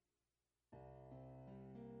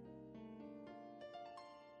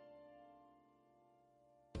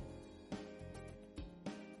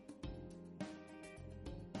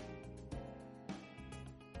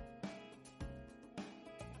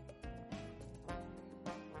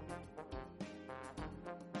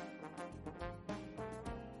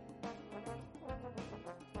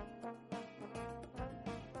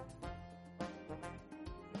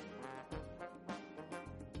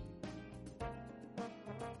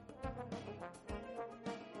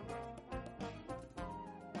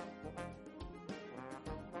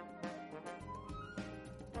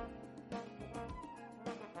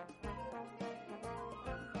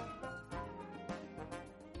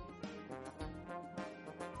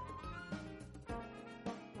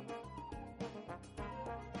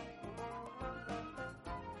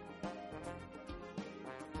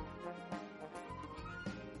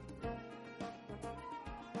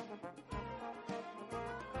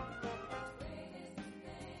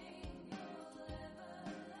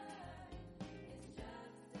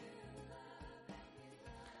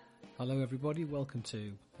Hello everybody, welcome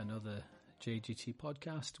to another JGT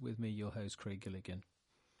podcast with me, your host Craig Gilligan.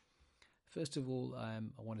 First of all, I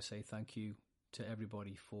want to say thank you to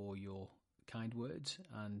everybody for your kind words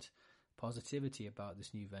and positivity about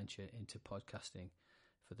this new venture into podcasting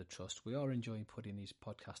for the Trust. We are enjoying putting these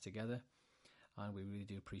podcasts together and we really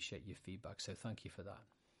do appreciate your feedback, so thank you for that.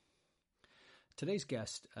 Today's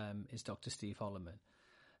guest is Dr. Steve Hollyman.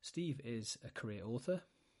 Steve is a career author.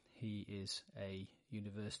 He is a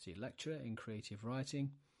university lecturer in creative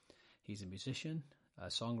writing. He's a musician, a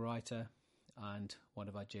songwriter, and one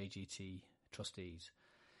of our JGT trustees.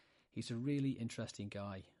 He's a really interesting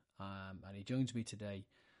guy, and he joins me today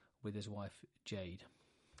with his wife, Jade.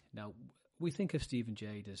 Now, we think of Steve and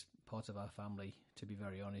Jade as part of our family, to be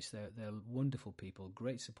very honest. They're wonderful people,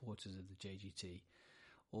 great supporters of the JGT,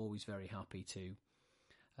 always very happy to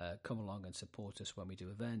come along and support us when we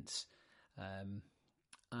do events,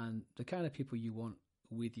 and the kind of people you want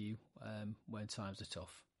with you when times are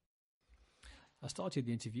tough. I started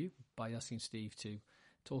the interview by asking Steve to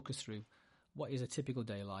talk us through what is a typical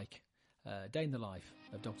day like, day in the life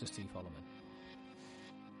of Dr. Steve Hollyman.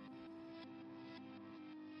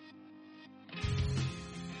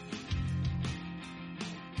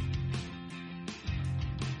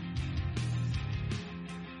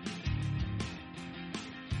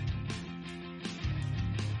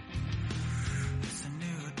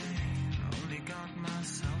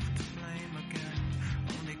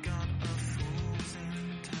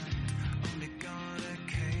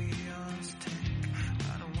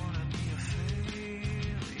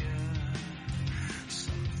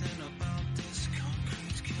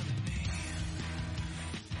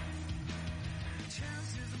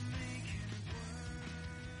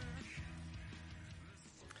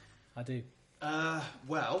 I do.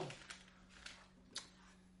 Well,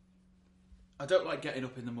 I don't like getting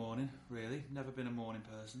up in the morning, really. Never been a morning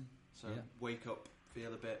person. So Wake up,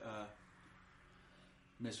 feel a bit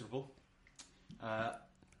miserable.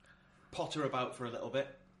 Potter about for a little bit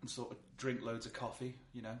and sort of drink loads of coffee,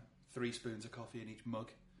 3 spoons of coffee in each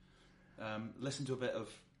mug. Listen to a bit of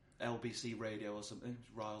LBC radio or something, which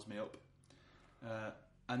riles me up.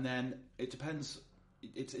 And then it depends,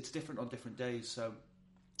 it's different on different days, so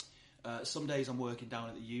some days I'm working down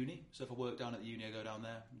at the uni, so if I work down at the uni I go down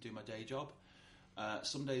there and do my day job.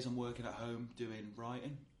 Some days I'm working at home doing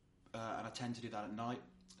writing, and I tend to do that at night,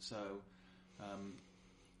 so I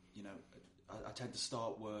tend to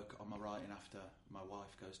start work on my writing after my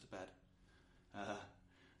wife goes to bed. I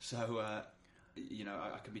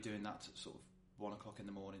can be doing that at sort of 1 o'clock in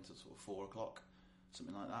the morning to sort of 4 o'clock,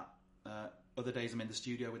 something like that. Other days I'm in the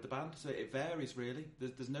studio with the band, so it varies really.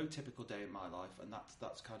 There's no typical day in my life, and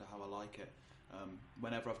that's kind of how I like it.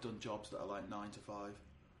 Whenever I've done jobs that are like 9 to 5,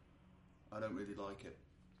 I don't really like it.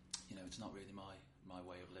 It's not really my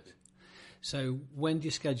way of living. So when do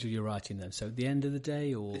you schedule your writing then? So at the end of the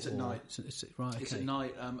day, or it's at night? Right, okay. It's at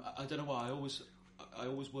night. I don't know why. I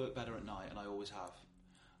always work better at night, and I always have.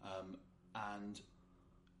 And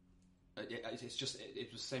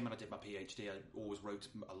it was the same when I did my PhD. I always wrote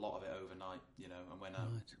a lot of it overnight, and when I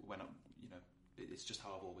it's just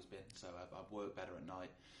how I've always been. So I work better at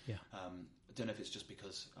night. Yeah. I don't know if it's just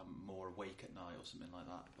because I'm more awake at night or something like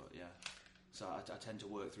that, but yeah. So I tend to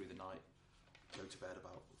work through the night, go to bed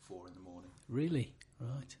about 4 in the morning. Really?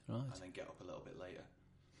 Right. And then get up a little bit later.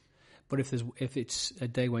 But if it's a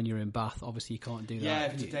day when you're in Bath, obviously you can't do that. Yeah,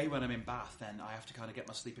 if it's a day when I'm in Bath, then I have to kind of get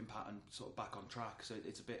my sleeping pattern sort of back on track. So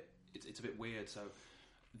it's a bit weird. So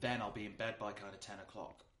then I'll be in bed by kind of 10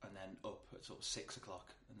 o'clock and then up at sort of 6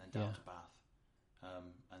 o'clock and then down to Bath.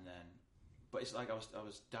 But it's like I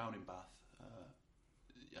was down in Bath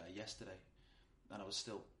yesterday, and I was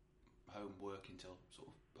still home working till sort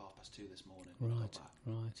of 2:30 this morning. Right.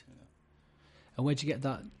 Yeah. And where'd you get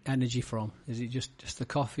that energy from? Is it just the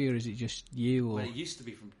coffee, or is it just you? Or? Well, it used to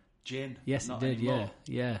be from gin. Yes, not it did. Anymore.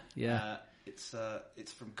 Yeah. It's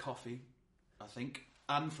from coffee, I think,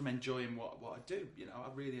 and from enjoying what I do. I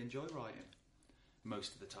really enjoy writing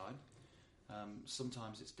most of the time.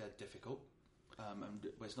 Sometimes it's dead difficult, and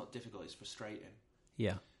it's not difficult; it's frustrating.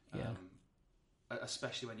 Yeah.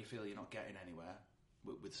 Especially when you feel you're not getting anywhere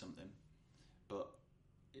with something, but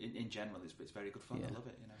in general, it's very good fun. Yeah. I love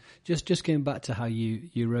it. Just going back to how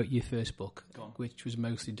you wrote your first book, which was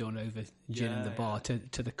mostly done over gin in the bar,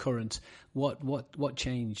 to the current. What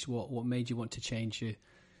changed? What made you want to change your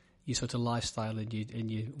sort of lifestyle and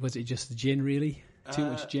you was it just the gin really? Too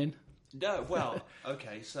much gin? No. Well,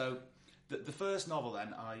 okay. So the first novel,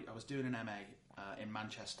 then I was doing an MA in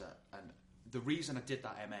Manchester, and the reason I did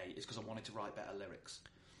that MA is because I wanted to write better lyrics,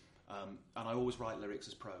 and I always write lyrics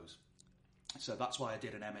as prose. So that's why I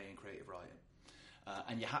did an MA in creative writing.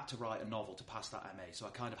 and you had to write a novel to pass that MA, so I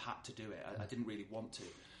kind of had to do it. I didn't really want to.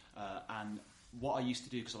 And what I used to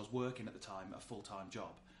do, because I was working at the time, a full-time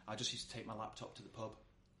job, I just used to take my laptop to the pub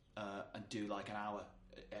and do like an hour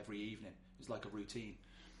every evening. It was like a routine.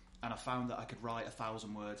 And I found that I could write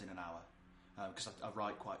 1,000 words in an hour, because I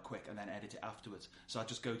write quite quick and then edit it afterwards. So I'd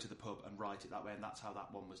just go to the pub and write it that way, and that's how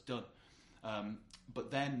that one was done.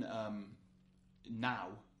 But then now,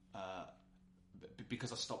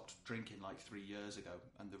 because I stopped drinking like 3 years ago,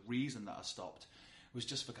 and the reason that I stopped was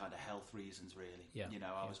just for kind of health reasons, really. Yeah.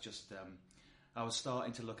 I was just, I was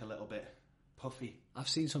starting to look a little bit puffy. I've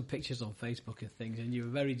seen some pictures on Facebook and things, and you were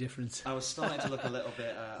very different. I was starting to look a little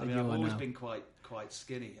bit. I've always been quite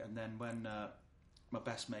skinny, and then when my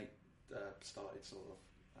best mate started sort of,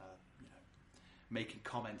 making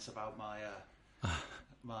comments about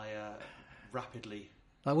my rapidly.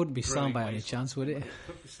 That wouldn't be Sam by any chance, would it? It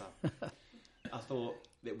could be Sam. I thought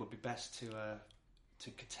it would be best to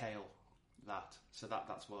curtail that. So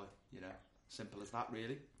that's why, simple as that,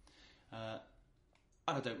 really.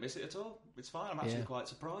 And I don't miss it at all. It's fine. I'm actually quite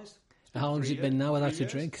surprised. How long has it been now without a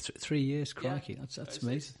drink? 3 years, crikey. Yeah. That's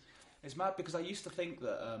amazing. It's mad, because I used to think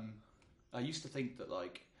that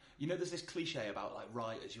like, there's this cliche about like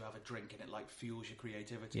writers, you have a drink and it like fuels your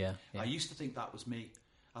creativity. Yeah. I used to think that was me.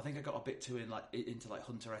 I think I got a bit too into like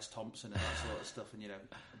Hunter S. Thompson and that sort of stuff, and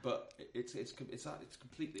but it's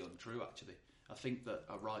completely untrue, actually. I think that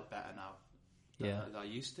I write better now than I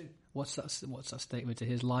used to. What's that statement to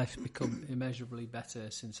his life become immeasurably better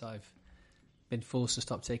since I've been forced to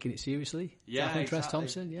stop taking it seriously? Yeah, Hunter S.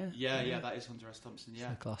 Thompson. Yeah, that is Hunter S. Thompson.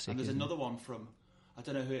 Yeah, it's a classic. And there's another one from, I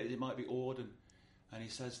don't know who it is. It might be Auden, and he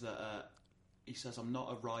says that I'm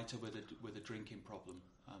not a writer with a drinking problem.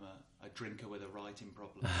 I'm a drinker with a writing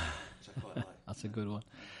problem, which I quite like. That's a good one.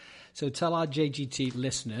 So tell our JGT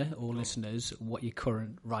listener or listeners what your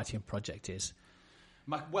current writing project is.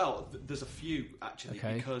 There's a few, actually,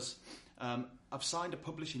 because I've signed a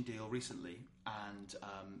publishing deal recently, and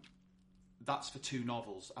that's for 2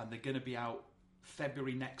 novels, and they're going to be out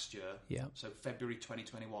February next year. Yeah. So February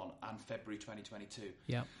 2021 and February 2022.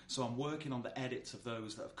 Yeah. So I'm working on the edits of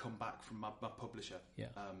those that have come back from my publisher. Yeah.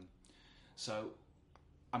 So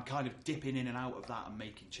I'm kind of dipping in and out of that and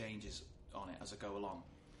making changes on it as I go along.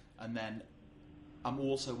 And then I'm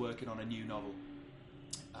also working on a new novel,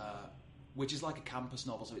 which is like a campus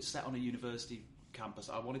novel. So it's set on a university campus.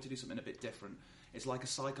 I wanted to do something a bit different. It's like a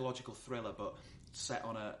psychological thriller, but set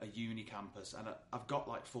on a uni campus. And I've got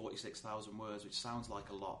like 46,000 words, which sounds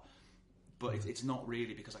like a lot. But it's not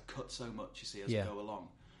really, because I cut so much, you see, as I go along.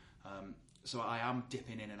 So I am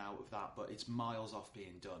dipping in and out of that, but it's miles off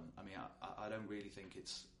being done. I mean, I don't really think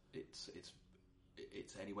it's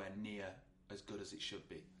anywhere near as good as it should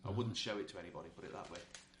be. I wouldn't show it to anybody, put it that way.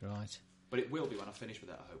 Right. But it will be when I finish with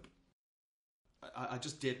it, I hope. I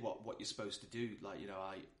just did what you're supposed to do. Like,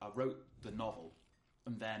 I wrote the novel,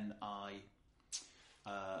 and then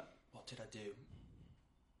what did I do?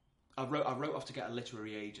 I wrote off to get a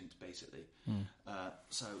literary agent, basically.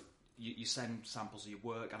 So you send samples of your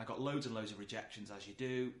work, and I got loads and loads of rejections, as you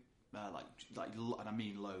do, and I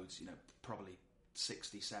mean loads, probably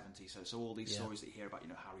 60, 70. So all these stories that you hear about,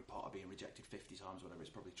 Harry Potter being rejected 50 times, whatever, it's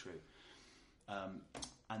probably true.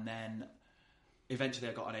 And then eventually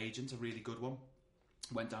I got an agent, a really good one.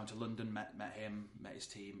 Went down to London, met him, met his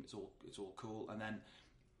team. It's all cool. And then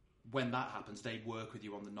when that happens, they work with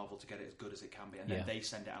you on the novel to get it as good as it can be, and then they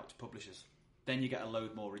send it out to publishers. Then you get a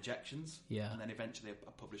load more rejections, and then eventually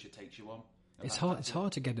a publisher takes you on. It's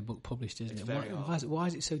hard to get a book published, isn't it? Very hard. Why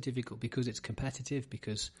is it so difficult? Because it's competitive?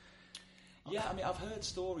 Because... Yeah, I mean, I've heard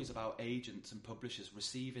stories about agents and publishers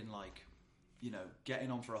receiving,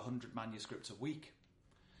 getting on for 100 manuscripts a week.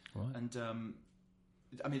 Right. And,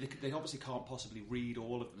 I mean, they obviously can't possibly read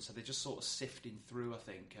all of them, so they're just sort of sifting through, I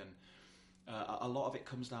think. And a lot of it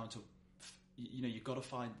comes down to, you've got to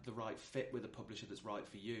find the right fit with a publisher that's right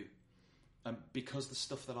for you. And because the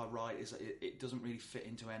stuff that I write it doesn't really fit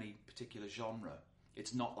into any particular genre.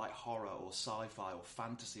 It's not like horror or sci-fi or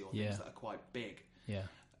fantasy or things that are quite big. Yeah.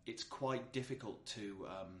 It's quite difficult to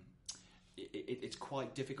it's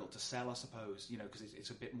quite difficult to sell, I suppose, because it's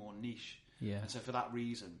a bit more niche. Yeah. And so for that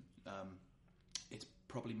reason, it's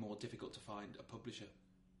probably more difficult to find a publisher.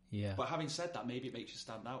 Yeah. But having said that, maybe it makes you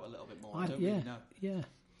stand out a little bit more. I don't really know. Yeah.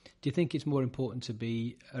 Do you think it's more important to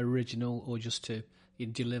be original or just to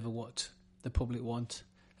deliver what the public want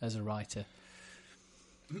as a writer?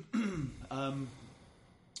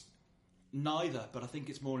 Neither, but I think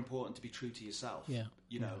it's more important to be true to yourself. Yeah.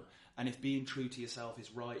 And if being true to yourself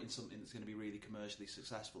is writing something that's going to be really commercially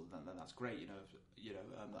successful, then that's great.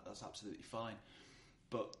 That's absolutely fine.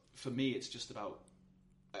 But for me, it's just about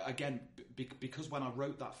again, because when I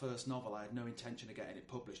wrote that first novel, I had no intention of getting it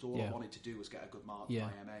published. All I wanted to do was get a good mark for my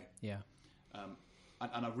MA. Yeah.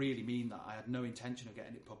 And I really mean that. I had no intention of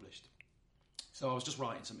getting it published. So I was just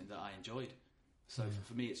writing something that I enjoyed. So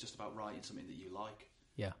for me, it's just about writing something that you like.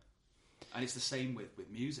 Yeah. And it's the same with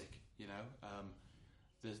music, you know.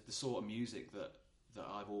 The sort of music that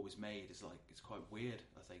I've always made is like, it's quite weird,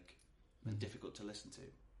 I think, and difficult to listen to.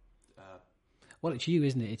 Well, it's you,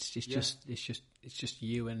 isn't it? It's just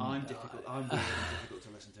you, and I'm difficult. I'm really difficult to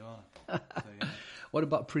listen to, aren't I? So, yeah. What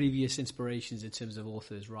about previous inspirations in terms of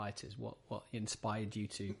authors, writers? What inspired you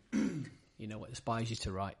to, what inspires you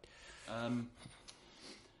to write?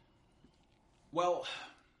 Well,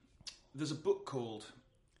 there's a book called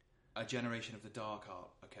A Generation of the Dark Art,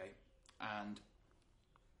 okay? And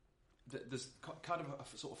there's kind of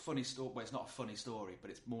a sort of funny story. Well, it's not a funny story, but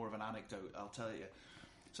it's more of an anecdote, I'll tell you.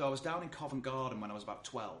 So I was down in Covent Garden when I was about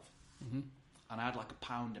 12, and I had like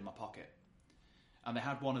 £1 in my pocket. And they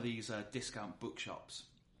had one of these discount bookshops.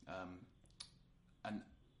 And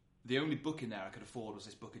the only book in there I could afford was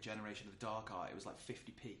this book, A Generation of the Dark Art. It was like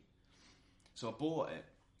 50p. So I bought it,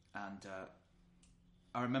 and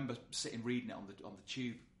I remember sitting reading it on the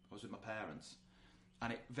tube. I was with my parents,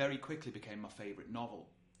 and it very quickly became my favourite novel.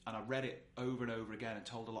 And I read it over and over again and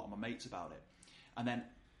told a lot of my mates about it. And then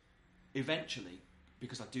eventually,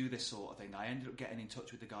 because I do this sort of thing, I ended up getting in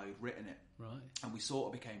touch with the guy who'd written it. Right. And we sort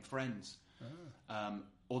of became friends.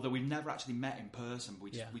 Although we never actually met in person. We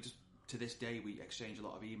just to this day, we exchange a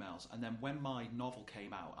lot of emails. And then when my novel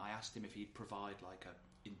came out, I asked him if he'd provide like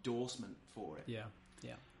a endorsement for it. Yeah.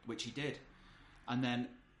 Which he did. And then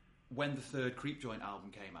when the third Creep Joint album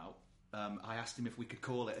came out, I asked him if we could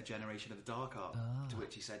call it A Generation of the Dark Art, to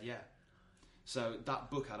which he said yeah. So that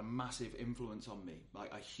book had a massive influence on me,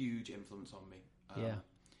 like a huge influence on me.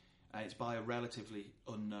 And it's by a relatively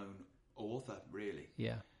unknown author, really.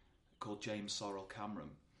 Yeah. Called James Sorrell Cameron.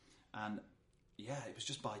 And yeah, it was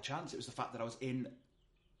just by chance. It was the fact that I was in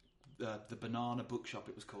the Banana Bookshop,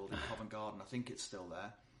 it was called, in Covent Garden. I think it's still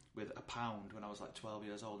there, with £1 when I was like 12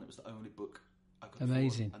 years old, and it was the only book I could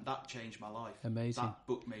afford. And that changed my life. Amazing. That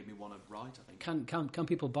book made me want to write, I think. Can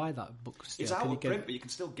people buy that book still? It's out of print, but you can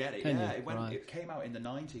still get it. It came out in the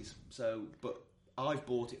 90s, so, but I've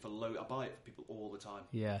bought it for I buy it for people all the time.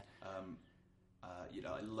 Yeah.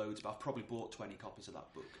 Loads. I've probably bought 20 copies of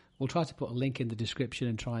that book. We'll try to put a link in the description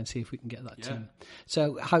and try and see if we can get that to.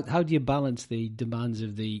 So, how do you balance the demands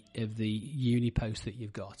of the uni post that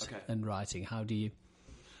you've got and writing? How do you?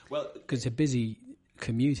 Well, because it's a busy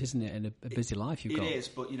commute, isn't it, and a busy life you've got. It is,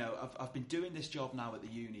 but I've been doing this job now at the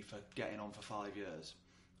uni for getting on for 5 years,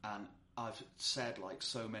 and I've said like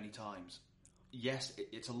so many times, yes,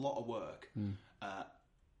 it's a lot of work.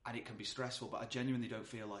 And it can be stressful, but I genuinely don't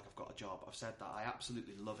feel like I've got a job. I've said that. I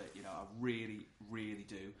absolutely love it. I really, really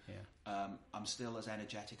do. Yeah. I'm still as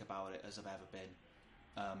energetic about it as I've ever been.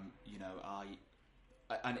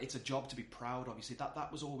 And it's a job to be proud of. You see,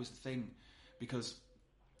 that was always the thing, because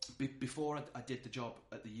before I did the job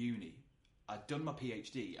at the uni, I'd done my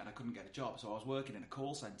PhD and I couldn't get a job, so I was working in a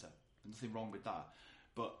call centre. Nothing wrong with that,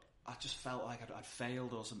 but I just felt like I'd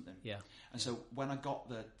failed or something. Yeah. And so when I got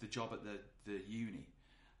the job at the uni,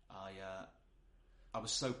 I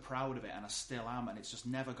was so proud of it, and I still am, and it's just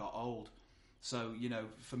never got old. So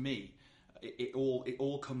for me, it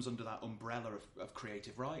all comes under that umbrella of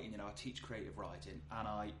creative writing. I teach creative writing, and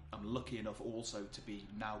I'm lucky enough also to be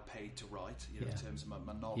now paid to write. In terms of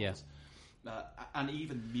my novels, and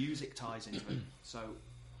even music ties into it. So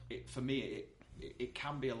for me, it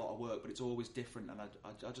can be a lot of work, but it's always different, and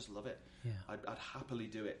I just love it. Yeah. I'd happily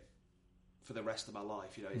do it for the rest of my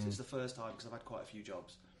life. It's the first time, because I've had quite a few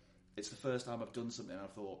jobs. It's the first time I've done something and I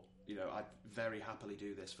thought, I'd very happily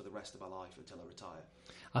do this for the rest of my life until I retire.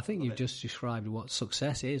 I think you've just described what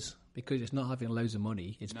success is, because it's not having loads of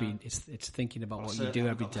money. It's it's thinking about what you do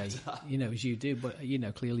every day, as you do. But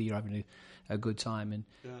clearly you're having a good time, and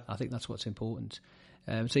I think that's what's important.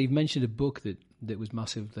 So you've mentioned a book that was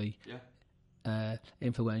massively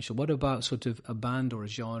influential. What about sort of a band or a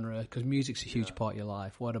genre? Because music's a huge part of your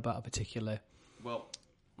life. What about a particular? Well,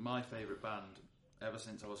 my favourite band ever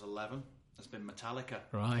since I was 11 has been Metallica.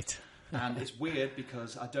 Right. And it's weird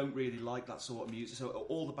because I don't really like that sort of music. So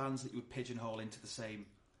all the bands that you would pigeonhole into the same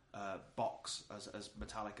box as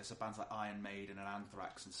Metallica, so bands like Iron Maiden and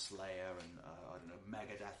Anthrax and Slayer and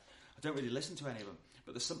Megadeth, I don't really listen to any of them.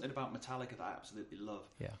 But there's something about Metallica that I absolutely love.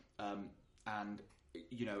 Yeah. And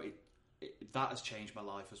that has changed my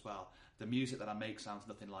life as well. The music that I make sounds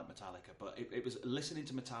nothing like Metallica, but it was listening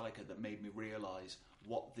to Metallica that made me realise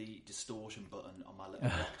what the distortion button on my little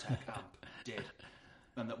Rock Tech amp did.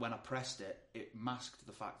 and that when I pressed it, it masked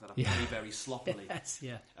the fact that I play very sloppily, yes,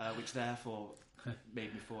 yeah. Which therefore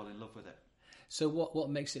made me fall in love with it. So what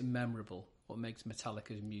makes it memorable? What makes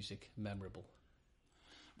Metallica's music memorable?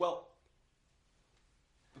 Well,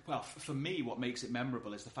 for me, what makes it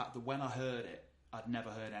memorable is the fact that when I heard it, I'd never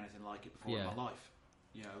heard anything like it before in my life.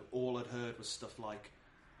 You know, all I'd heard was stuff like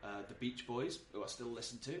the Beach Boys, who I still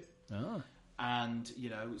listen to, and you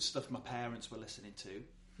know, stuff my parents were listening to.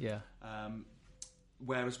 Yeah.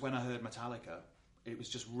 Whereas when I heard Metallica, it was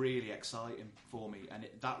just really exciting for me, and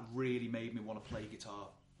that really made me want to play guitar.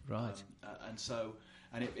 Right.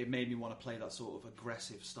 And it made me want to play that sort of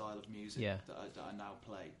aggressive style of music that I now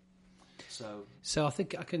play. So I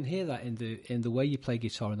think I can hear that in the way you play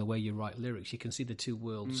guitar and the way you write lyrics. You can see the two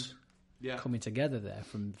worlds coming together there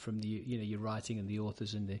from the your writing and the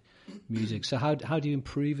authors and the music. So how do you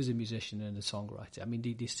improve as a musician and a songwriter? I mean, do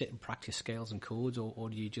you sit and practice scales and chords, or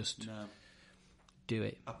do you just do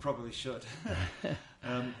it? I probably should.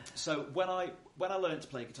 So when I learned to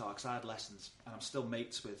play guitar, because I had lessons, and I'm still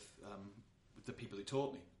mates with the people who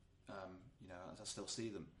taught me. I still see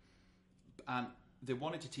them, and they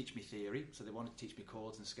wanted to teach me theory, so they wanted to teach me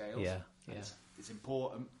chords and scales. Yeah. It's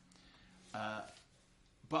important.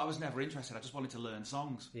 But I was never interested. I just wanted to learn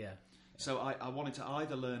songs. Yeah. So I wanted to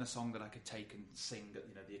either learn a song that I could take and sing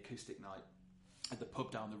at the acoustic night at the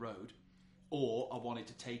pub down the road, or I wanted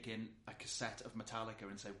to take in a cassette of Metallica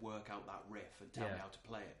and say, work out that riff and tell me how to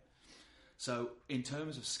play it. So in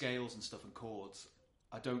terms of scales and stuff and chords,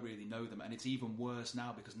 I don't really know them, and it's even worse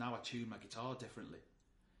now because now I tune my guitar differently.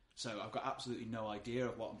 So I've got absolutely no idea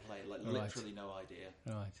of what I'm playing, literally no idea.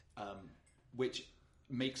 Right. Which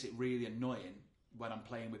makes it really annoying when I'm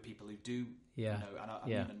playing with people who do, and I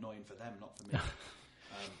mean annoying for them, not for me,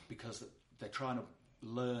 because they're trying to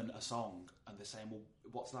learn a song and they're saying, well,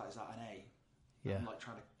 what's that? Is that an A? Yeah. I'm like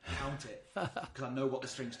trying to count it because I know what the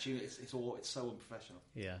strings tune. It's so unprofessional.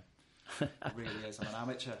 Yeah. It really is. I'm an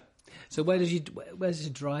amateur. So where does the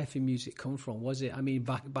drive for music come from? Was it, I mean,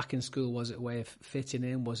 back in school, was it a way of fitting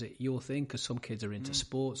in? Was it your thing? Because some kids are into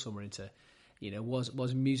sports, some are into,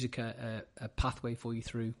 was music a pathway for you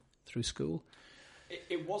through school?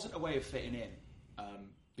 It wasn't a way of fitting in,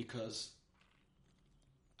 because,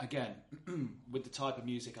 again, with the type of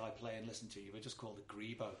music I play and listen to, you were just called a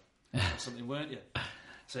grebo or something, weren't you?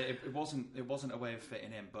 So it wasn't a way of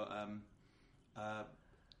fitting in, but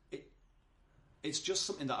it's just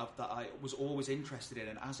something that I was always interested in,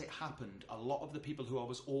 and as it happened, a lot of the people who I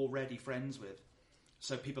was already friends with,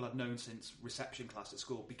 so people I'd known since reception class at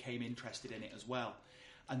school, became interested in it as well.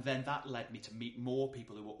 And then that led me to meet more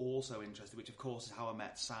people who were also interested, which of course is how I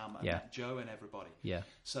met Sam and met Joe and everybody. Yeah.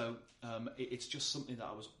 So it's just something that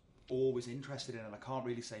I was always interested in, and I can't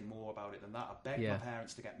really say more about it than that. I begged my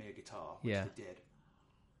parents to get me a guitar, which they did.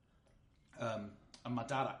 And my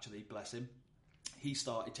dad, actually, bless him, he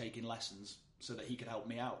started taking lessons so that he could help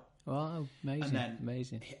me out. Wow, amazing! And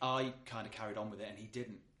then I kind of carried on with it, and he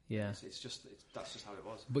didn't. Yeah, that's just how it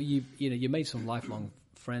was. But you made some lifelong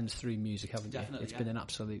friends through music, haven't you? Definitely, it's been an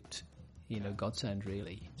absolute, godsend.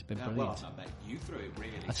 Really, it's been brilliant. Well, I met you through it,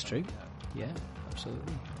 really. That's true. Yeah,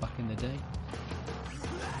 absolutely. Back in the day.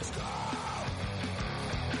 Let's go!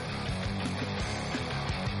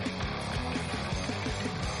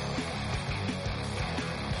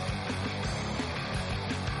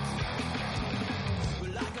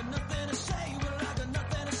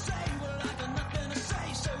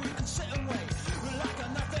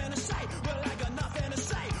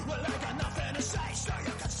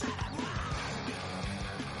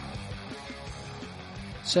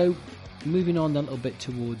 So, moving on a little bit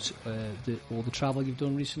towards all the travel you've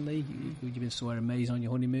done recently. You've been somewhere amazing on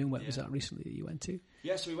your honeymoon. Where was that recently that you went to?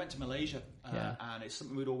 Yeah, so we went to Malaysia, and it's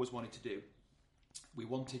something we'd always wanted to do. We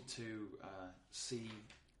wanted to see...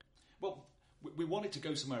 Well, we wanted to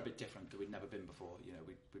go somewhere a bit different that we'd never been before.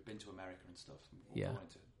 We'd been to America and stuff. We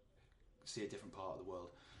wanted to see a different part of the world.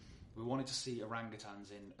 We wanted to see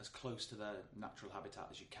orangutans in as close to their natural habitat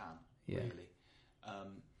as you can, really.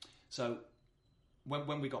 So...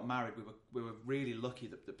 When we got married, we were really lucky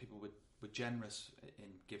that people were generous in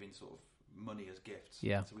giving sort of money as gifts.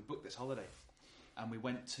 Yeah. So we booked this holiday, and we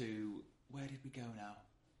went to, where did we go now?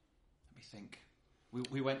 Let me think.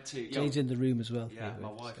 We went to... Jane's in the room as well. Yeah,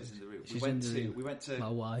 my wife is in the room. We went to... My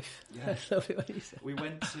wife. Yeah. We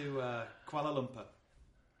went to Kuala Lumpur,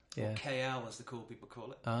 or KL as the cool people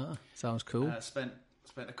call it. Ah, sounds cool. Spent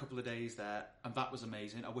a couple of days there, and that was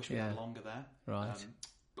amazing. I wish we had longer there. Right.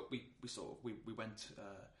 But we went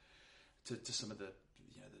to some of the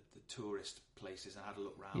tourist places and had a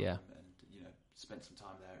look round and spent some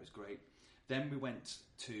time there. It was great. Then we went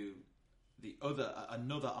to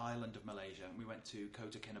another island of Malaysia, and we went to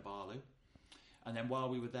Kota Kinabalu. And then while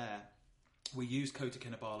we were there, we used Kota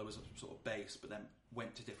Kinabalu as a sort of base, but then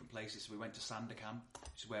went to different places. So we went to Sandakan,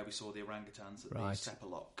 which is where we saw the orangutans at the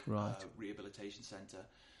Sepalok Rehabilitation Centre.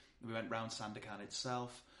 We went round Sandakan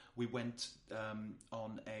itself. We went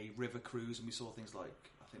on a river cruise, and we saw things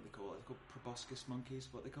like, I think they're called proboscis monkeys,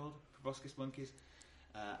 what they're called? Proboscis monkeys.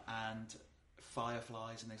 And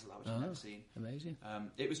fireflies and things like that, which I've never seen. Amazing.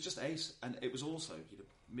 It was just ace, and it was also,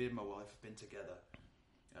 me and my wife have been together.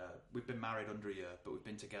 We've been married under a year, but we've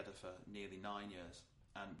been together for nearly 9 years.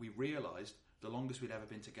 And we realised the longest we'd ever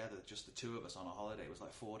been together, just the two of us on a holiday, was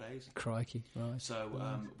like 4 days. Crikey, right. So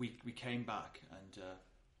we came back, and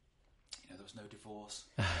there was no divorce,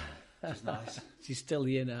 which is nice. She's still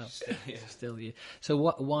here now. Still here. So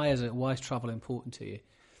why is travel important to you?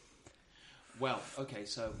 Well, okay,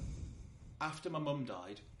 so after my mum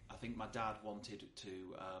died, I think my dad wanted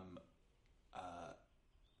to,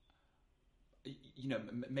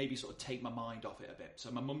 maybe sort of take my mind off it a bit.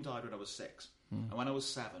 So my mum died when I was 6. And when I was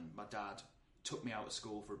 7, my dad took me out of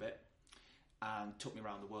school for a bit and took me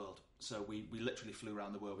around the world. So we literally flew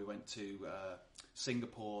around the world. We went to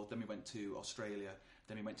Singapore, then we went to Australia,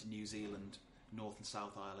 then we went to New Zealand, North and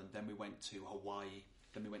South Island, then we went to Hawaii,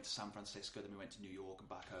 then we went to San Francisco, then we went to New York and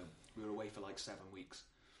back home. We were away for like 7 weeks.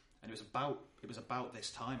 And it was about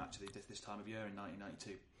this time, actually, this time of year in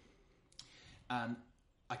 1992. And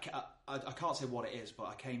I can't say what it is, but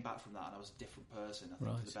I came back from that and I was a different person, I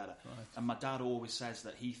think, for the better. Right. And my dad always says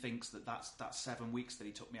that he thinks that 7 weeks that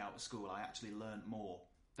he took me out of school, I actually learned more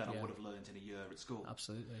than I would have learned in a year at school.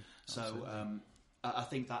 Absolutely. So I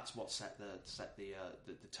think that's what set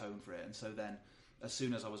the tone for it. And so then, as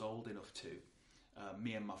soon as I was old enough to,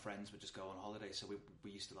 me and my friends would just go on holiday. So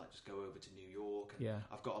we used to just go over to New York. And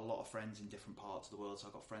I've got a lot of friends in different parts of the world. So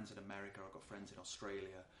I've got friends in America, I've got friends in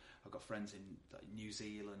Australia, I've got friends in New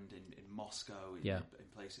Zealand, in Moscow, in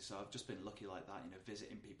places. So I've just been lucky like that,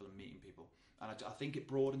 visiting people and meeting people. And I think it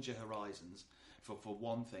broadens your horizons for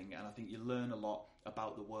one thing. And I think you learn a lot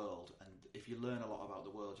about the world. And if you learn a lot about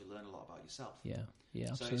the world, you learn a lot about yourself. Yeah,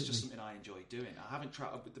 so absolutely. it's just something I enjoy doing. I haven't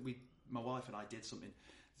tried. My wife and I did something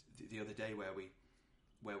the other day where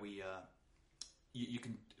you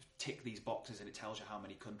can tick these boxes and it tells you how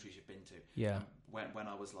many countries you've been to. Yeah. When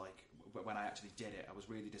I actually did it, I was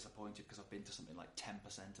really disappointed because I've been to something like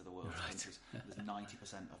 10% of the world's countries. There's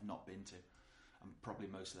 90% I've not been to, and probably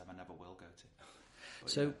most of them I never will go to. But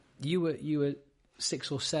so you were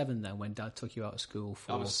 6 or 7 then when Dad took you out of school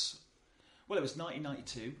for? It was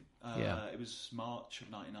 1992. It was March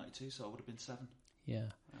of 1992, so I would have been 7.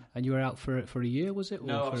 Yeah. And you were out for a year, was it? Or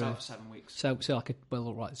no, I was out for 7 weeks. So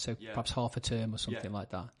perhaps half a term or something like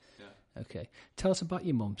that. Yeah. Okay. Tell us about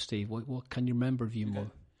your mum, Steve. What can you remember of your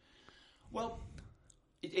mum? Well,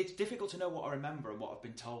 it's difficult to know what I remember and what I've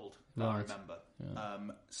been told that I remember. Yeah.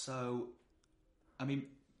 So, I mean,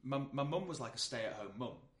 my mum was like a stay-at-home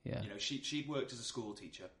mum. Yeah. She'd worked as a school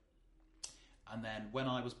teacher, and then when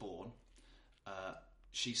I was born,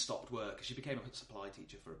 she stopped work. She became a supply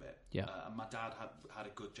teacher for a bit. Yeah. And my dad had a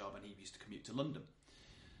good job, and he used to commute to London.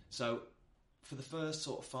 So, for the first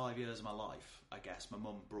sort of 5 years of my life, I guess, my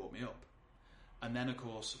mum brought me up. And then, of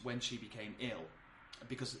course, when she became ill,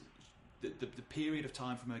 because the period of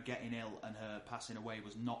time from her getting ill and her passing away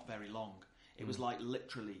was not very long. It was like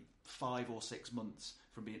literally 5 or 6 months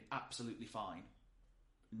from being absolutely fine,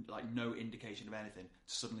 like no indication of anything,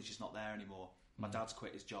 to suddenly she's not there anymore. My dad's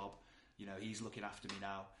quit his job. He's looking after me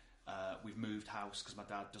now. We've moved house because my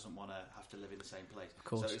dad doesn't want to have to live in the same place. Of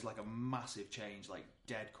course. So it's like a massive change, like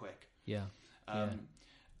dead quick. Yeah.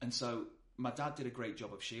 And so my dad did a great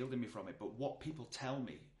job of shielding me from it. But what people tell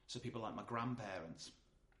me, so people like my grandparents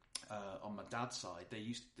on my dad's side,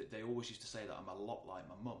 they always used to say that I'm a lot like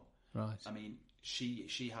my mum. Right. I mean,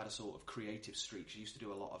 she had a sort of creative streak. She used to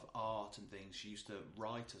do a lot of art and things. She used to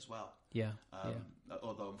write as well. Yeah.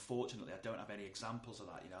 Although unfortunately, I don't have any examples of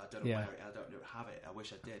that. I don't know where I don't have it. I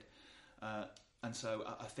wish I did. And so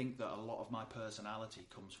I think that a lot of my personality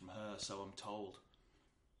comes from her. So I'm told.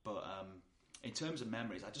 But in terms of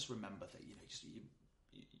memories, I just remember that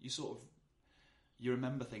you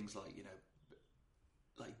remember things like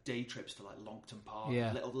like day trips to like Longton Park,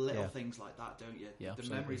 little things like that, don't you? Yeah, the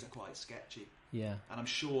memories are quite sketchy. Yeah. And I'm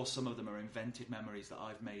sure some of them are invented memories that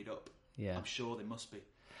I've made up. Yeah. I'm sure they must be.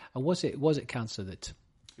 And was it cancer that?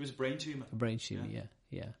 It was a brain tumour. A brain tumour,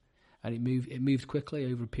 yeah. And it moved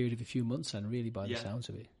quickly over a period of a few months, and really by the sounds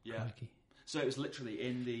of it. Yeah. Crikey. So it was literally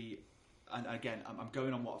and again, I'm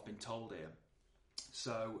going on what I've been told here.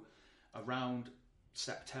 So around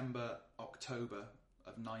September, October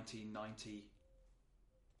of 1990,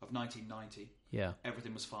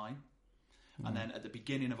 everything was fine. And then at the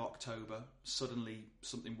beginning of October, suddenly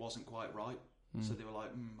something wasn't quite right. So they were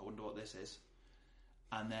like, I wonder what this is.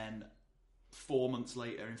 And then 4 months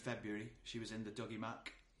later, in February, she was in the Dougie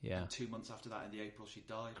Mac. Yeah. And 2 months after that, in the April, she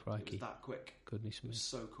died. Crikey. It was that quick. Goodness me. It was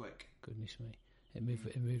so quick. Goodness me. It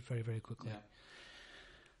moved very, very quickly. Yeah.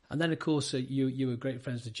 And then, of course, you were great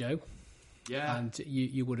friends with Joe. Yeah. And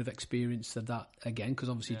you would have experienced that again, because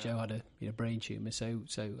obviously Joe had a brain tumour. So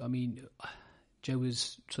I mean, Joe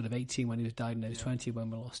was sort of 18 when he was diagnosed, 20 when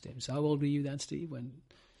we lost him. So how old were you then, Steve, when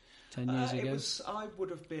 10 years ago? I would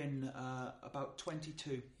have been about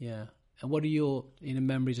 22. Yeah. And what are your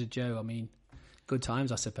memories of Joe? I mean, good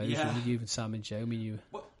times, I suppose, with you and Sam and Joe. I mean,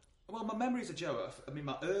 Well, my memories of Joe,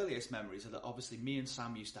 my earliest memories are that obviously me and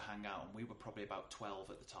Sam used to hang out, and we were probably about 12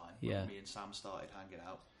 at the time when me and Sam started hanging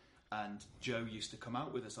out. And Joe used to come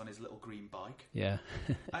out with us on his little green bike. Yeah.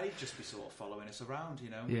 And he'd just be sort of following us around,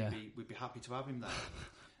 We'd be happy to have him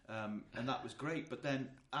there. And that was great. But then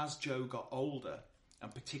as Joe got older,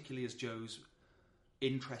 and particularly as Joe's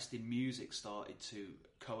interest in music started to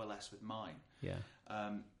coalesce with mine,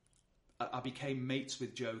 I became mates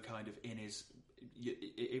with Joe kind of in his...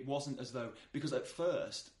 It wasn't as though... Because at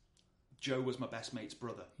first, Joe was my best mate's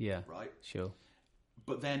brother. Yeah. Right? Sure.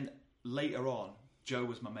 But then later on, Joe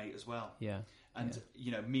was my mate as well. Yeah. And,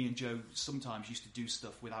 me and Joe sometimes used to do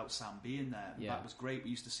stuff without Sam being there. And that was great.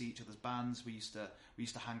 We used to see each other's bands. We used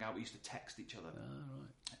to hang out. We used to text each other.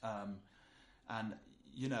 Right. And,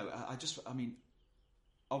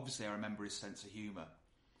 obviously I remember his sense of humour.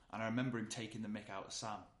 And I remember him taking the mick out of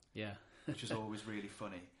Sam. Yeah. Which was always really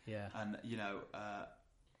funny. Yeah. And,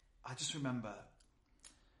 I just remember...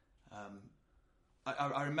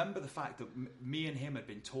 I remember the fact that me and him had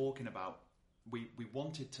been talking about we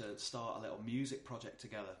wanted to start a little music project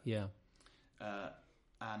together. Yeah.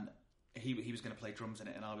 And he was going to play drums in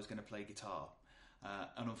it, and I was going to play guitar.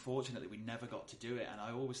 And unfortunately, we never got to do it. And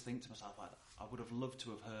I always think to myself, I would have loved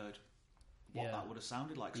to have heard what that would have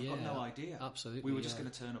sounded like. Because I've got no idea. Absolutely. We were just going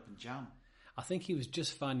to turn up and jam. I think he was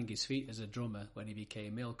just finding his feet as a drummer when he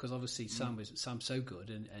became ill, because obviously Sam's so good,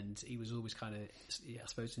 and he was always kind of, I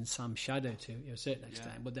suppose, in Sam's shadow to a certain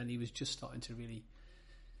extent. But then he was just starting to really,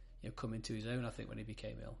 come into his own, I think, when he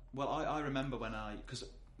became ill. Well, I remember because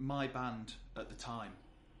my band at the time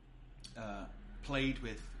played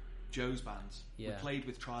with Joe's bands. Yeah. We played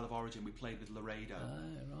with Trial of Origin, we played with Laredo.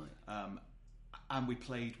 Right. And we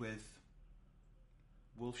played with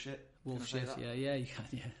Wolfshit. Wolfshit, yeah, you can,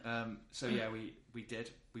 yeah. We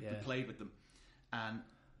did. We played with them, and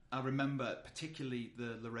I remember particularly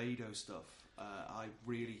the Laredo stuff. I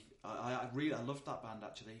really loved that band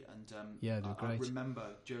actually, and they're great. I remember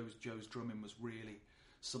Joe's drumming was really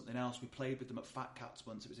something else. We played with them at Fat Cats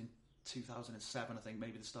once. It was in 2007, I think,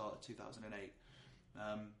 maybe the start of 2008.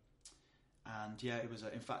 And it was.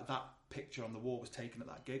 In fact, that picture on the wall was taken at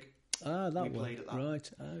that gig. We played at that.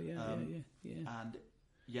 Right. Oh yeah. And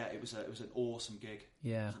it was an awesome gig.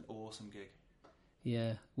 Yeah, it was an awesome gig.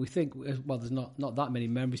 Yeah, we think there's not that many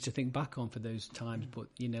memories to think back on for those times, but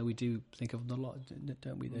we do think of them a lot,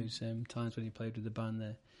 don't we? Those times when you played with the band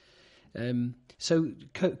there. So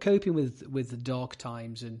coping with the dark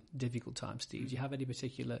times and difficult times, Steve. Do you have any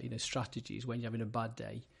particular strategies when you're having a bad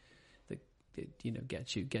day that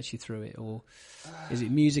gets you through it, or is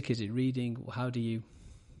it music? Is it reading? How do you?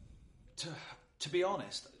 To be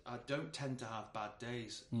honest, I don't tend to have bad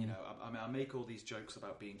days. I make all these jokes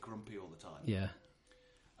about being grumpy all the time. Yeah.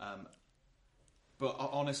 But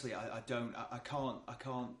honestly, I don't. I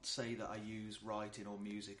can't say that I use writing or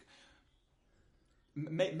music.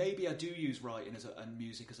 Maybe I do use writing and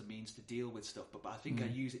music as a means to deal with stuff, but I think I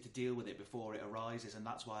use it to deal with it before it arises, and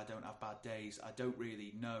that's why I don't have bad days. I don't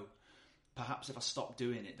really know. Perhaps if I stopped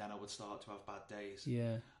doing it, then I would start to have bad days.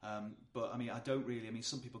 Yeah. But I don't really.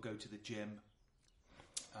 Some people go to the gym.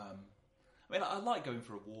 I like going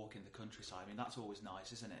for a walk in the countryside. that's always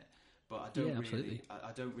nice, isn't it? But I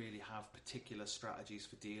don't really have particular strategies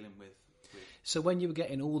for dealing with. So when you were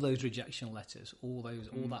getting all those rejection letters, all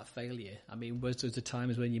that failure, was there the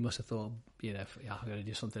times when you must have thought, I'm going to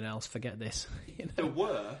do something else, forget this? There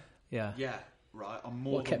were. Yeah. Yeah. Right.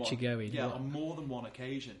 What kept you going? Yeah, on more than one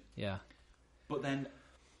occasion. Yeah. But then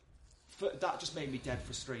that just made me dead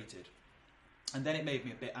frustrated, and then it made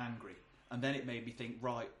me a bit angry. And then it made me think,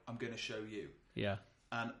 right, I'm going to show you. Yeah.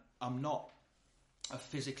 And I'm not a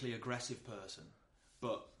physically aggressive person,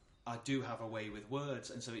 but I do have a way with words.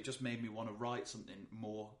 And so it just made me want to write something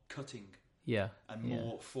more cutting. Yeah. And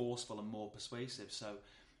more forceful and more persuasive. So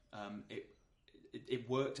it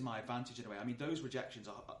worked to my advantage in a way. Those rejections,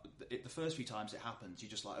 the first few times it happens, you're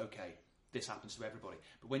just like, okay, this happens to everybody.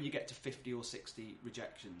 But when you get to 50 or 60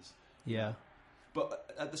 rejections... Yeah.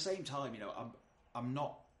 But at the same time, I'm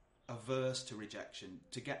not averse to rejection.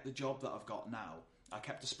 To get the job that I've got now, I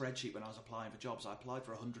kept a spreadsheet when I was applying for jobs. I applied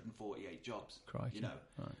for 148 jobs. Crikey.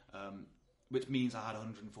 Right. Which means I had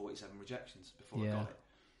 147 rejections before I got it.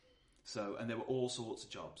 So, and there were all sorts of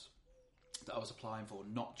jobs that I was applying for,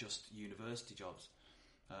 not just university jobs.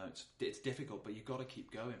 It's difficult, but you've got to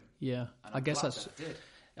keep going. Yeah, and I guess that's that I did.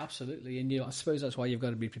 Absolutely, and I suppose that's why you've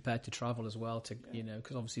got to be prepared to travel as well. To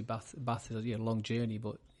because obviously Bath is a long journey,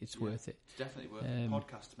 but it's worth it. It's definitely worth it.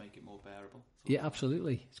 Podcast to make it more bearable. Yeah,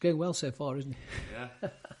 absolutely. It's going well so far, isn't it?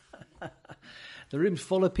 Yeah. The room's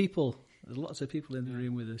full of people. There's lots of people in the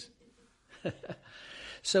room with us.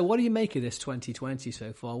 So what do you make of this 2020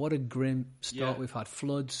 so far? What a grim start. We've had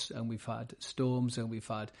floods and we've had storms and we've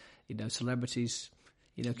had, celebrities,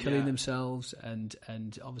 killing themselves and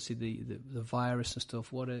obviously the virus and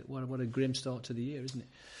stuff. What a grim start to the year, isn't it?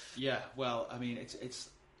 Yeah, well, I mean,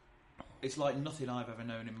 it's like nothing I've ever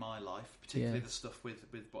known in my life, particularly the stuff with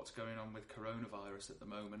what's going on with coronavirus at the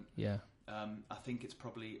moment. Yeah. I think it's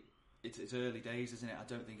early days, isn't it? I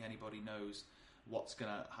don't think anybody knows what's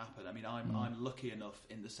going to happen. I mean, I'm lucky enough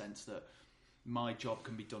in the sense that my job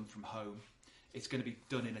can be done from home. It's going to be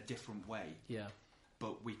done in a different way. Yeah.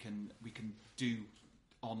 But we can do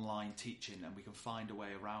online teaching and we can find a way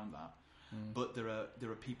around that. But there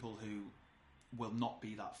are people who will not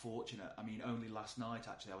be that fortunate. I mean, only last night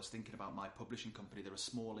actually I was thinking about my publishing company. They're a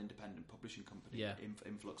small independent publishing company,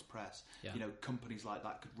 Influx Press. Yeah. Companies like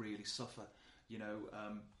that could really suffer.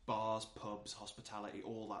 Bars, pubs, hospitality,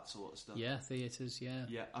 all that sort of stuff. Yeah, theatres. Yeah.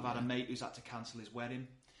 Yeah, I've had a mate who's had to cancel his wedding.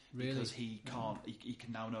 Really? Because he can't, he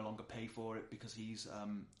can now no longer pay for it because he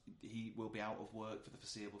will be out of work for the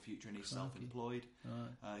foreseeable future and he's self-employed.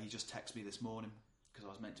 Right. He just texted me this morning because I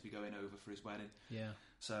was meant to be going over for his wedding. Yeah.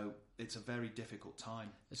 So it's a very difficult time.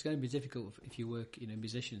 It's going to be difficult if you work,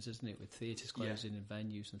 musicians, isn't it, with theatres closing and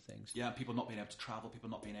venues and things. Yeah, people not being able to travel, people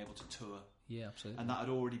not being able to tour. Yeah, absolutely. And that had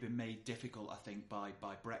already been made difficult, I think, by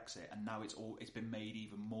Brexit, and now it's been made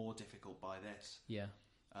even more difficult by this. Yeah.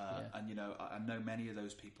 And I know many of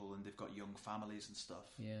those people, and they've got young families and stuff.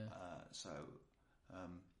 Yeah.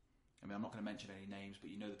 I mean, I'm not going to mention any names, but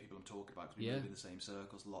you know the people I'm talking about because we move in the same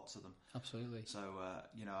circles, lots of them. Absolutely. So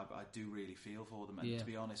I do really feel for them, and to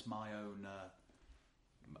be honest, my own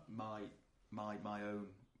my own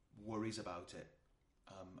worries about it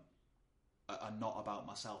are not about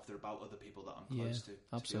myself; they're about other people that I'm close to.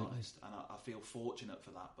 Absolutely. Be honest, and I feel fortunate for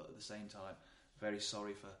that, but at the same time, very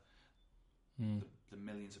sorry for the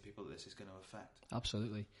millions of people that this is going to affect.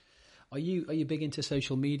 Absolutely. Are you big into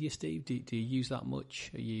social media, Steve? Do you use that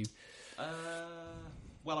much? Are you?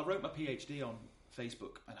 Well, I wrote my PhD on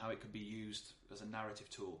Facebook and how it could be used as a narrative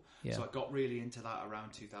tool. Yeah. So I got really into that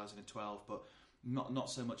around 2012, but not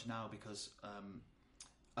so much now because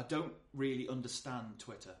I don't really understand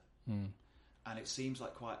Twitter, and it seems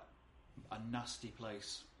like quite a nasty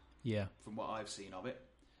place. Yeah. From what I've seen of it,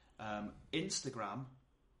 Instagram,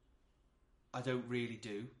 I don't really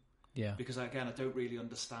do. Yeah. Because again, I don't really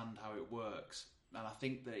understand how it works, and I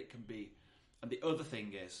think that it can be. And the other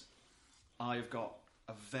thing is, I've got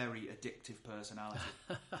a very addictive personality.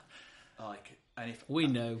 And if we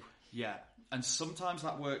know, yeah, and sometimes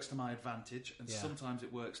that works to my advantage, and sometimes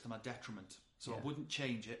it works to my detriment. So I wouldn't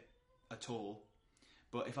change it at all.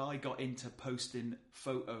 But if I got into posting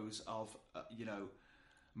photos of,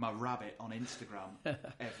 my rabbit on Instagram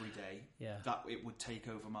every day, that it would take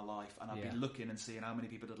over my life, and I'd be looking and seeing how many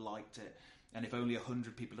people had liked it, and if only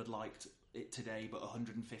 100 people had liked it today but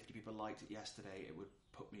 150 people liked it yesterday, it would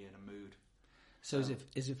put me in a mood. So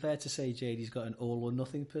is it fair to say JD's got an all or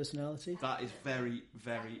nothing personality? That is very,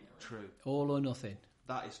 very true. All or nothing.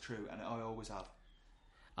 That is true, and I always have.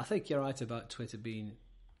 I think you're right about Twitter being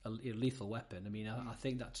a lethal weapon. I mean, I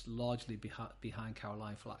think that's largely behind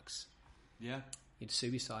Caroline Flack's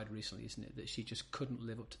suicide recently, isn't it? That she just couldn't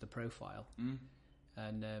live up to the profile,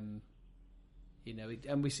 and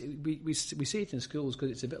and we see it in schools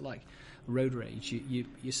because it's a bit like road rage.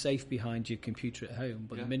 You're safe behind your computer at home,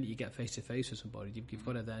 but the minute you get face to face with somebody, you've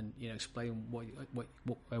got to then explain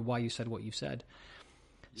why you said what you said.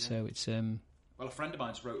 Yeah. So it's well, a friend of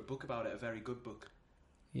mine's wrote a book about it, a very good book.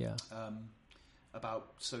 Yeah.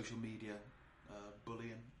 About social media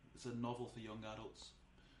bullying. It's a novel for young adults.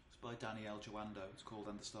 By Danielle Joando. It's called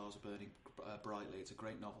And the Stars Are Burning Brightly. It's a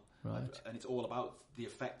great novel. Right. And it's all about the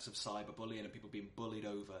effects of cyberbullying and people being bullied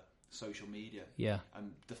over social media. Yeah.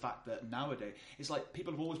 And the fact that nowadays, it's like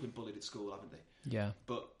people have always been bullied at school, haven't they? Yeah.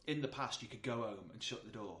 But in the past, you could go home and shut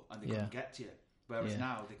the door and they couldn't get to you. Whereas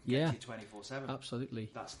now, they can get to you 24/7.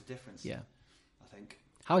 Absolutely. That's the difference. Yeah. I think.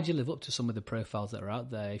 How do you live up to some of the profiles that are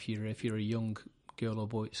out there if you're a young girl or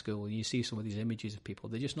boy at school, and you see some of these images of people,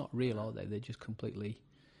 they're just not real, are they? They're just completely...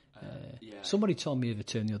 Somebody told me of a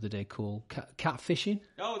term the other day called catfishing.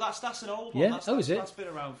 Oh, that's an old one. Yeah, is it? That's been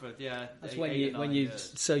around for That's when you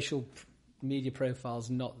social media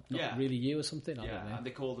profiles not really you or something. I don't know. And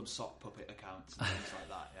they call them sock puppet accounts and things like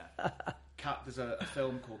that. Yeah, there's a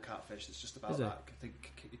film called Catfish that's just about that. I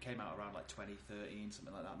think it came out around like 2013,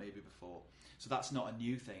 something like that, maybe before. So that's not a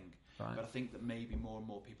new thing, right. But I think that maybe more and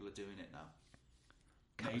more people are doing it now.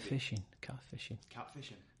 Catfishing.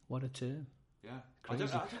 What a term. Yeah, crazy.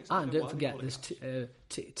 Don't forget, there's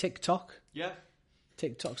TikTok. Yeah,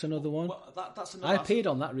 TikTok's another one. Well, that's another. I appeared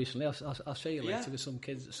on that recently. I'll show you later with some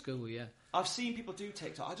kids at school. Yeah, I've seen people do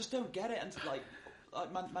TikTok. I just don't get it. And like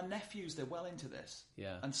my nephews, they're well into this.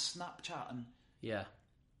 Yeah, and Snapchat and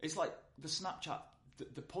it's like the Snapchat.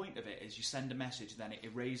 The point of it is you send a message, then it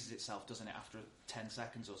erases itself, doesn't it, after 10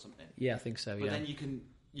 seconds or something? Yeah, I think so. But then you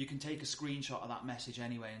can take a screenshot of that message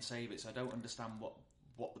anyway and save it. So I don't understand what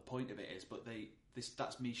the point of it is, but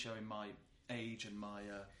that's me showing my age and my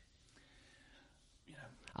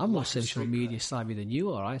I'm more social media savvy than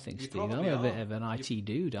you are, I think, Steve. I'm a bit of an IT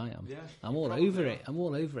dude, I am. Yeah, I'm all over it.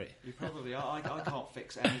 You probably are. I can't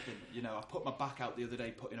fix anything. I put my back out the other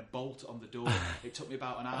day putting a bolt on the door. It took me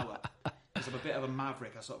about an hour because I'm a bit of a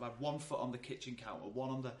maverick. I sort of had 1 foot on the kitchen counter, 1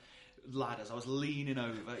 on the ladders. I was leaning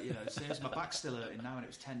over, seriously, my back's still hurting now and it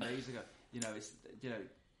was 10 days ago. It's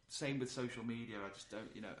same with social media. I just don't,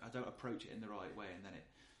 I don't approach it in the right way, and then it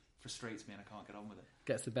frustrates me, and I can't get on with it.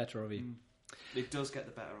 Gets the better of you. It does get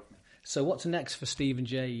the better of me. So, what's next for Steve and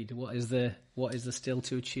Jade? What is the still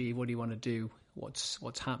to achieve? What do you want to do?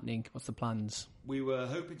 What's happening? What's the plans? We were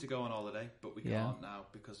hoping to go on holiday, but we can't now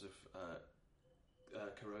because of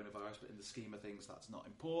coronavirus. But in the scheme of things, that's not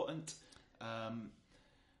important.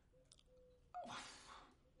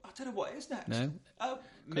 I don't know what is next. No,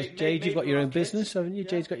 because Jade, you've got your own business, haven't you? Yeah.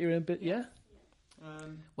 Jade's got your own bit. Yeah.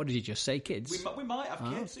 What did you just say, kids? We might have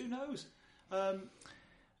kids. Who knows?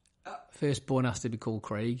 Firstborn has to be called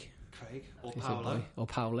Craig or Paolo. Or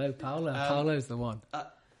Paolo. Paolo's the one.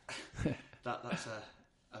 That's a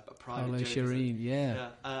private Paolo joke, Shireen. Yeah.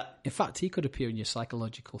 In fact, he could appear in your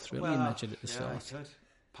psychological thriller you mentioned at the start. He could.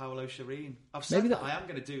 Paolo Shireen. I've said that I am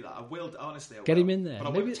going to do that. I will, honestly. Get him in there. But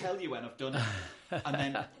I won't tell you when I've done it. And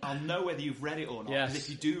then I'll know whether you've read it or not. Because if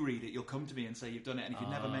you do read it, you'll come to me and say you've done it. And if you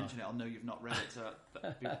never mention it, I'll know you've not read it. So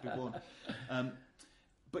that'd be one.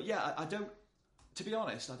 But yeah, I don't... To be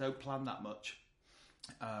honest, I don't plan that much,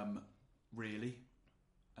 really.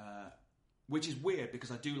 Which is weird because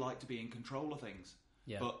I do like to be in control of things.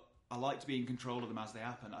 Yeah. But I like to be in control of them as they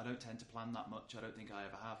happen. I don't tend to plan that much. I don't think I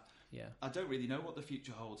ever have. Yeah. I don't really know what the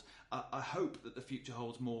future holds. I hope that the future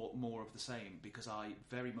holds more of the same because I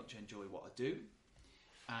very much enjoy what I do,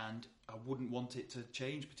 and I wouldn't want it to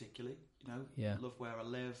change particularly. Love where I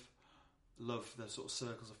live, love the sort of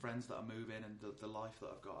circles of friends that I move in, and the life that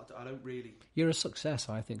I've got. I don't really. You're a success,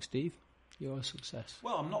 I think, Steve. You're a success.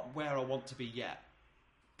 Well, I'm not where I want to be yet.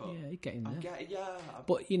 But you're getting there.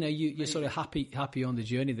 But you're sort of happy on the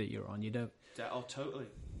journey that you're on. You don't. Oh, totally.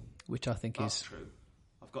 Which I think That's is true.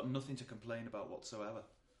 I've got nothing to complain about whatsoever.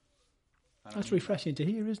 That's refreshing to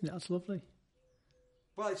hear, isn't it? That's lovely.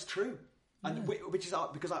 Well, it's true, and which is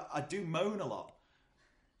because I do moan a lot,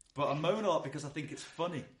 but I moan a lot because I think it's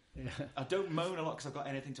funny. Yeah. I don't moan a lot because I've got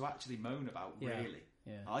anything to actually moan about. Really,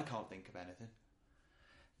 I can't think of anything.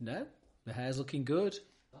 No, the hair's looking good.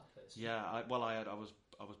 Yeah, I was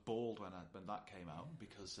bald when that came out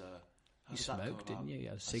because you smoked, didn't you? You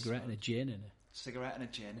had a cigarette and a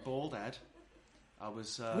gin bald head. I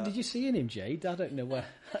was. What did you see in him, Jade? I don't know where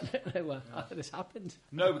how this happened.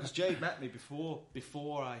 No, because Jade met me before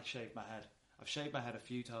I shaved my head. I've shaved my head a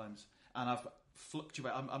few times, and I've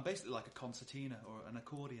fluctuated. I'm basically like a concertina or an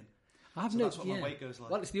accordion. That's what my weight goes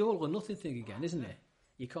like. Well, it's the all or nothing thing again, isn't it?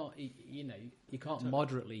 You can't, you can't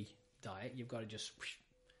moderately diet. You've got to just,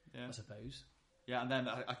 I suppose. Yeah, and then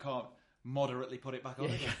I can't moderately put it back on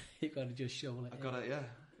again. You've got to just shovel it. I've got to,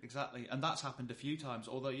 exactly. And that's happened a few times.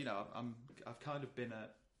 Although I've kind of been a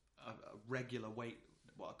regular weight,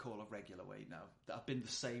 what I call a regular weight now. I've been the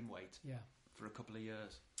same weight for a couple of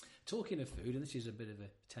years. Talking of food, and this is a bit of a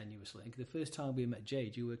tenuous link, the first time we met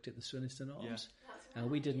Jade, you worked at the Swinniston Arms. Yeah.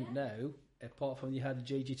 And we didn't know, apart from you had a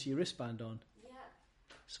JGT wristband on. Yeah.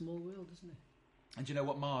 Small world, isn't it? And do you know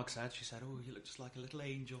what Marg said? She said, "Oh, you look just like a little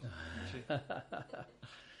angel."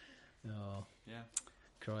 Oh. Yeah.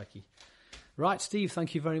 Crikey. Right, Steve,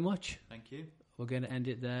 thank you very much. Thank you. We're going to end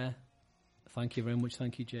it there. Thank you very much.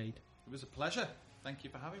 Thank you, Jade. It was a pleasure. Thank you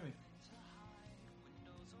for having me.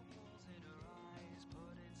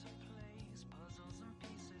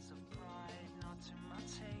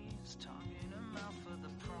 Tongue in her mouth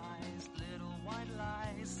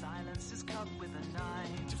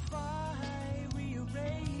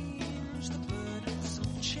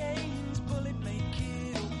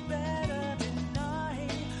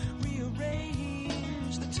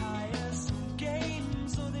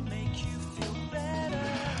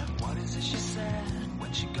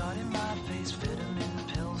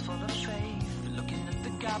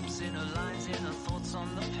drops, inner lines, inner thoughts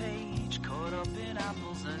on the page, caught up in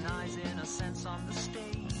apples and eyes, in a sense on the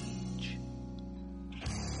stage.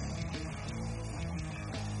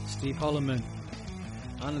 Steve Hollyman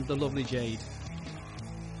and the lovely Jade.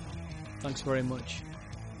 Thanks very much.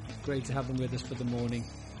 Great to have them with us for the morning.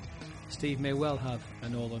 Steve may well have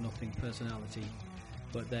an all or nothing personality,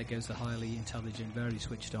 but there goes a highly intelligent, very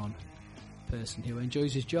switched on person who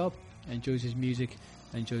enjoys his job, enjoys his music,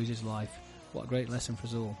 enjoys his life. What a great lesson for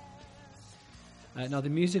us all. Now the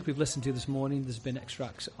music we've listened to this morning, there's been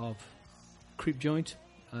extracts of Creep Joint.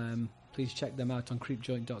 Please check them out on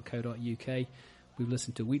creepjoint.co.uk. We've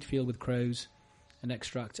listened to Wheatfield with Crows, an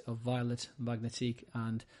extract of Violet, Magnetique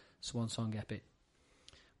and Swan Song Epic.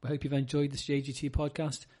 We hope you've enjoyed this JGT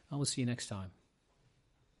podcast, and we'll see you next time.